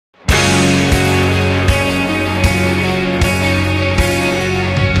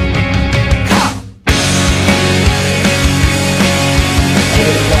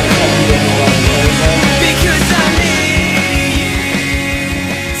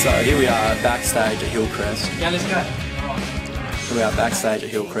So here we are backstage at Hillcrest. Yeah, let's go. Here we are backstage at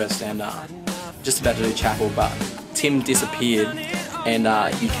Hillcrest and just about to do chapel, but Tim disappeared and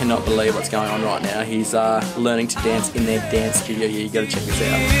you cannot believe what's going on right now. He's learning to dance in their dance studio here. You gotta check this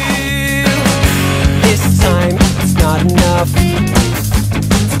out. This time it's not enough.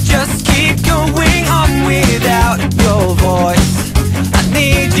 Just keep going on without your voice. I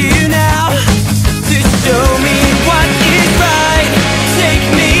need you now to show me what is right. Take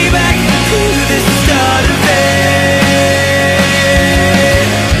me back to the start of it.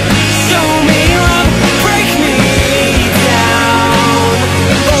 Show me love, break me down.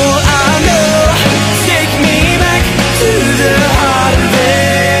 All I know, take me back to the heart of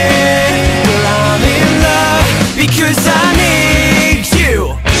it. Well, I'm in love because I need you.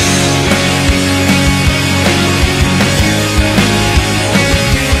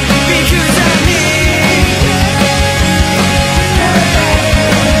 Because I need you.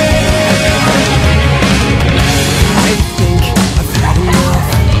 I think I've had enough.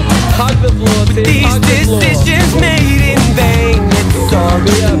 Hug the floor, Tim. These Hug the floor. decisions made in vain. It's all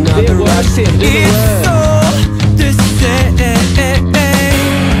just another rush. Tim, do the It's work. all the same.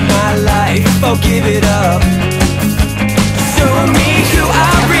 My life, I'll give it up.